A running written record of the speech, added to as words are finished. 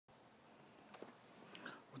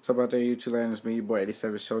What's up out there, YouTube land? It's me, your boy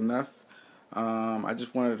 87 Show Enough. I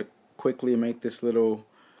just wanted to quickly make this little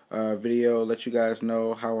video, let you guys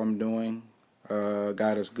know how I'm doing.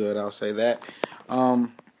 God is good, I'll say that. I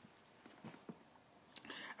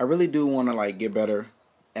really do want to get better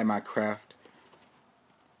at my craft.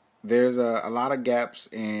 There's a lot of gaps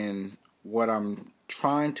in what I'm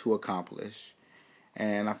trying to accomplish,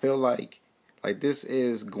 and I feel like this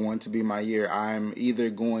is going to be my year. I'm either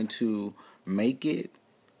going to make it.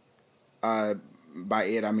 By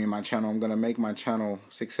it, I mean my channel. I'm going to make my channel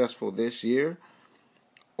successful this year,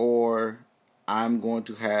 or I'm going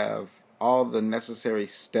to have all the necessary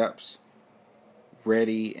steps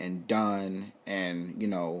ready and done and,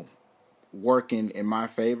 working in my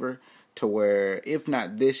favor to where, if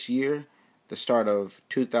not this year, the start of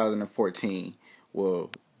 2014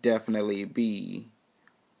 will definitely be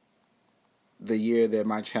the year that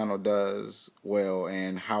my channel does well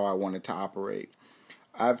and how I want it to operate.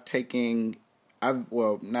 I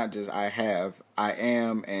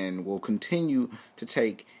am and will continue to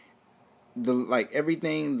take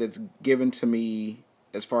everything that's given to me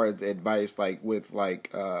as far as advice, with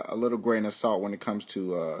a little grain of salt when it comes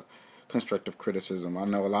to constructive criticism. I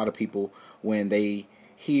know a lot of people, when they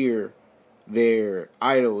hear their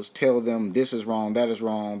idols tell them this is wrong, that is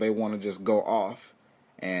wrong, they want to just go off.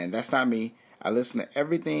 And that's not me. I listen to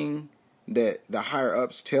everything that the higher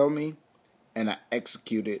ups tell me, and I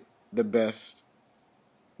execute it the best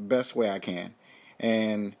way I can.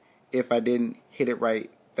 And if I didn't hit it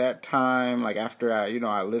right that time, after I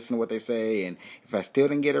listen to what they say, and if I still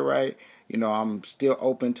didn't get it right, I'm still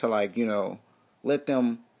open to let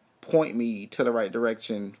them point me to the right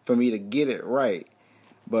direction for me to get it right.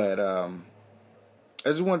 But I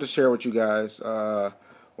just wanted to share with you guys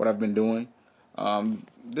what I've been doing.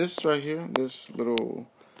 This right here, this little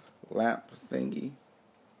lamp thingy.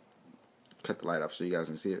 Cut the light off so you guys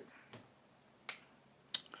can see it.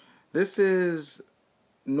 This is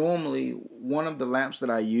normally one of the lamps that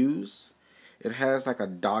I use. It has a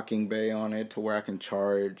docking bay on it to where I can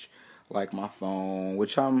charge my phone,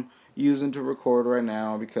 which I'm using to record right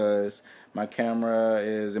now because my camera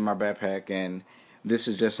is in my backpack, and this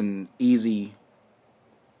is just an easy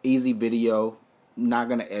video. Not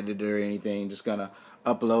gonna edit it or anything, just gonna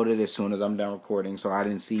upload it as soon as I'm done recording. So I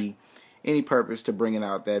didn't see any purpose to bringing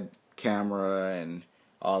out that camera and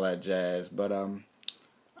all that jazz. But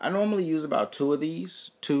I normally use about 3 of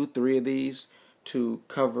these to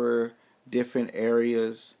cover different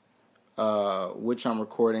areas which I'm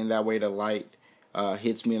recording. That way the light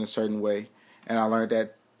hits me in a certain way. And I learned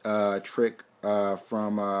that trick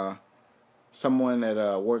from someone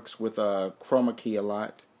that works with chroma key a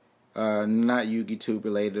lot. Not YouTube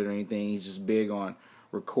related or anything. He's just big on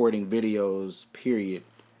recording videos, period,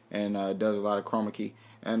 and does a lot of chroma key.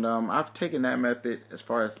 And I've taken that method as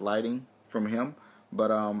far as lighting from him.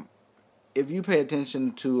 But if you pay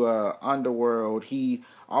attention to Underworld, he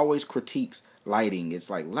always critiques lighting.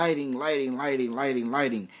 It's lighting,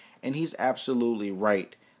 and he's absolutely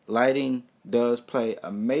right. Lighting does play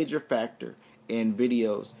a major factor in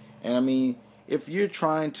videos. And I mean, if you're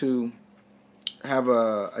trying to have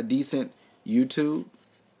a decent YouTube,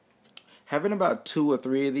 having about 2 or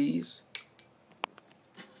 3 of these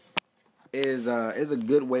is a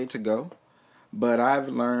good way to go. But I've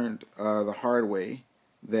learned the hard way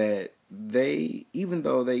that even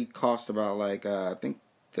though they cost about I think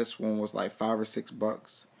this one was $5 or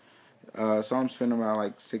 $6, so I'm spending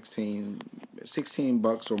about 16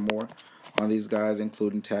 bucks or more on these guys,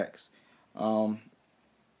 including tax.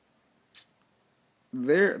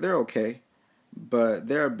 They're okay, but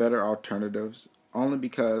there are better alternatives. Only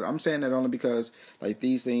because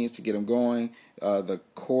these things, to get them going, the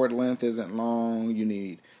cord length isn't long. You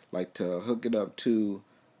need to hook it up to,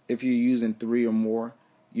 if you're using 3 or more,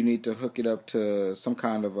 you need to hook it up to some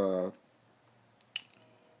kind of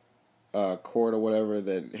a cord or whatever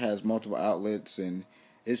that has multiple outlets, and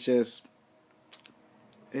it's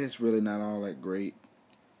really not all that great.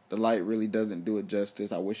 The light really doesn't do it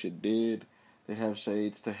justice. I wish it did. They have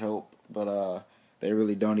shades to help, but they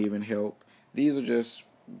really don't even help. These are just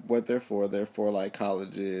what they're for. They're for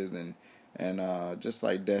colleges and just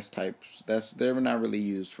desk types. They're not really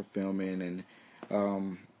used for filming, and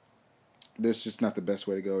that's just not the best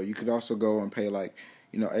way to go. You could also go and pay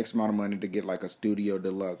X amount of money to get a studio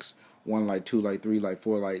deluxe, 1 light, 2 light, 3 light,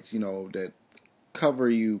 4 lights, that cover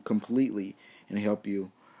you completely and help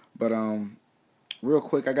you. But real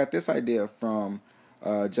quick, I got this idea from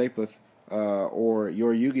Japheth, or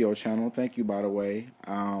YourYugiohChannel. Thank you, by the way.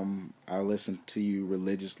 I listen to you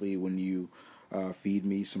religiously when you feed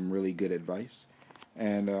me some really good advice,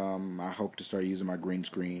 and I hope to start using my green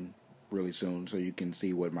screen really soon so you can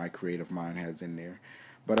see what my creative mind has in there.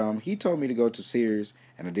 But he told me to go to Sears,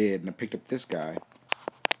 and I did, and I picked up this guy.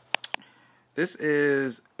 This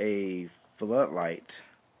is a floodlight,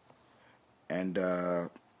 and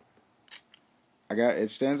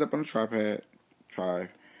it stands up on a tripod,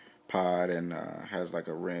 and has like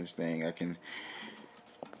a wrench thing. I can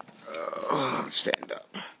stand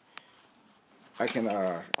up. I can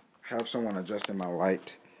have someone adjusting my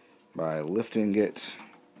light by lifting it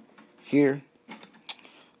here.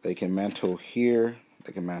 They can mantle here,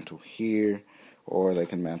 they can mantle here, or they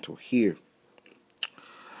can mantle here.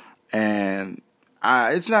 And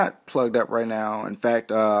it's not plugged up right now. In fact,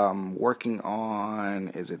 working on,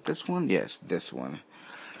 is it this one? Yes, this one.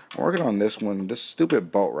 I'm working on this one. This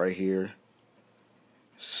stupid bolt right here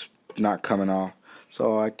is not coming off.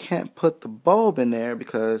 So I can't put the bulb in there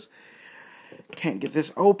because I can't get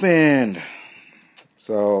this opened.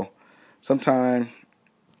 So sometime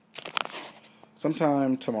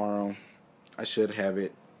tomorrow I should have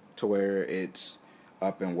it to where it's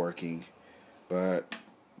up and working. But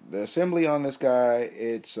the assembly on this guy,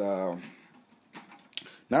 it's not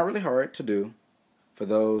really hard to do. For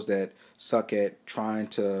those that suck at trying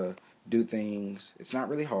to do things, it's not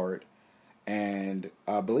really hard. And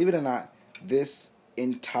believe it or not, this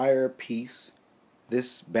entire piece,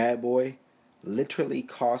 this bad boy, literally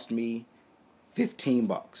cost me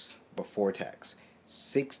 $15 before tax,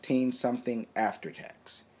 16 something after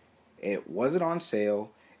tax. It wasn't on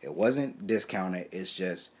sale, it wasn't discounted, it's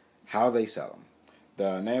just how they sell them.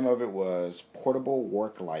 The name of it was Portable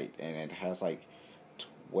Work Light, and it has like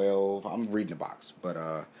 12, I'm reading the box, but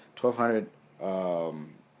 1200,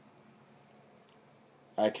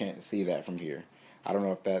 I can't see that from here. I don't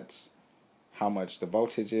know if that's how much the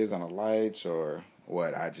voltage is on the lights or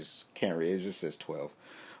what. I just can't read. It just says 12.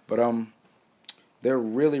 But they're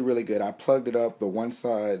really, really good. I plugged it up. The one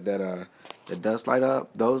side that does light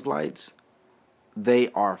up, those lights, they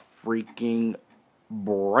are freaking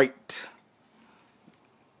bright.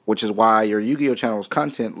 Which is why your Yu-Gi-Oh channel's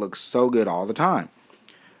content looks so good all the time.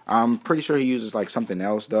 I'm pretty sure he uses like something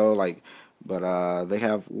else though, but they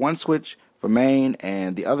have one switch for main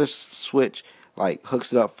and the other switch like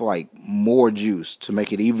hooks it up for like more juice to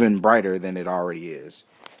make it even brighter than it already is.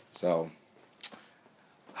 So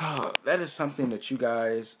that is something that you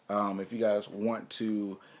guys, if you guys want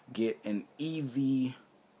to get an easy,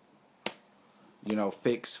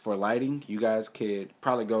 fix for lighting, you guys could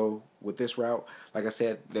probably go with this route. Like I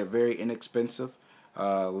said, they're very inexpensive.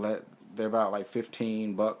 They're about like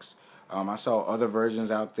 $15. I saw other versions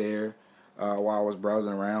out there while I was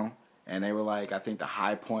browsing around, and they were like, I think the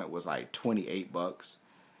high point was like $28.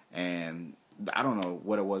 And I don't know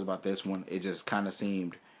what it was about this one. It just kind of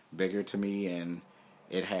seemed bigger to me, and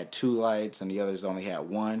it had 2 lights, and the others only had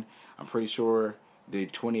 1. I'm pretty sure the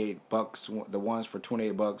 $28, the ones for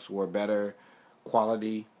 $28 were better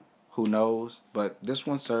quality. Who knows? But this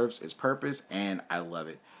one serves its purpose, and I love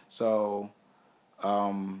it. So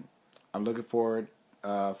I'm looking forward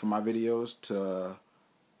for my videos to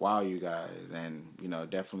wow you guys and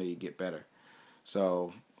definitely get better.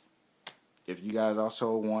 So if you guys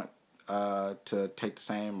also want to take the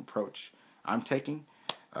same approach I'm taking,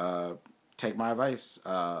 take my advice.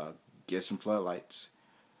 Get some floodlights.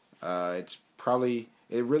 It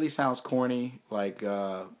really sounds corny, like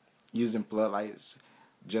using floodlights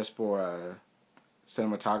just for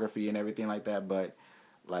cinematography and everything like that, but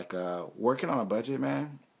like working on a budget,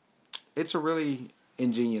 man, it's a really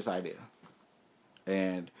ingenious idea.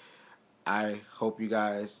 And I hope you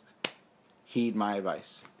guys heed my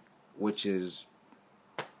advice, which is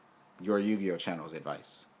your Yu-Gi-Oh channel's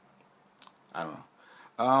advice. I don't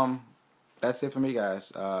know. That's it for me,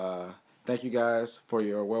 guys. Thank you guys for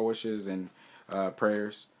your well wishes and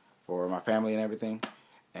prayers for my family and everything.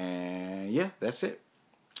 And yeah, that's it.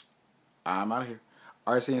 I'm out of here.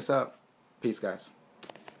 RC and sub. Peace, guys.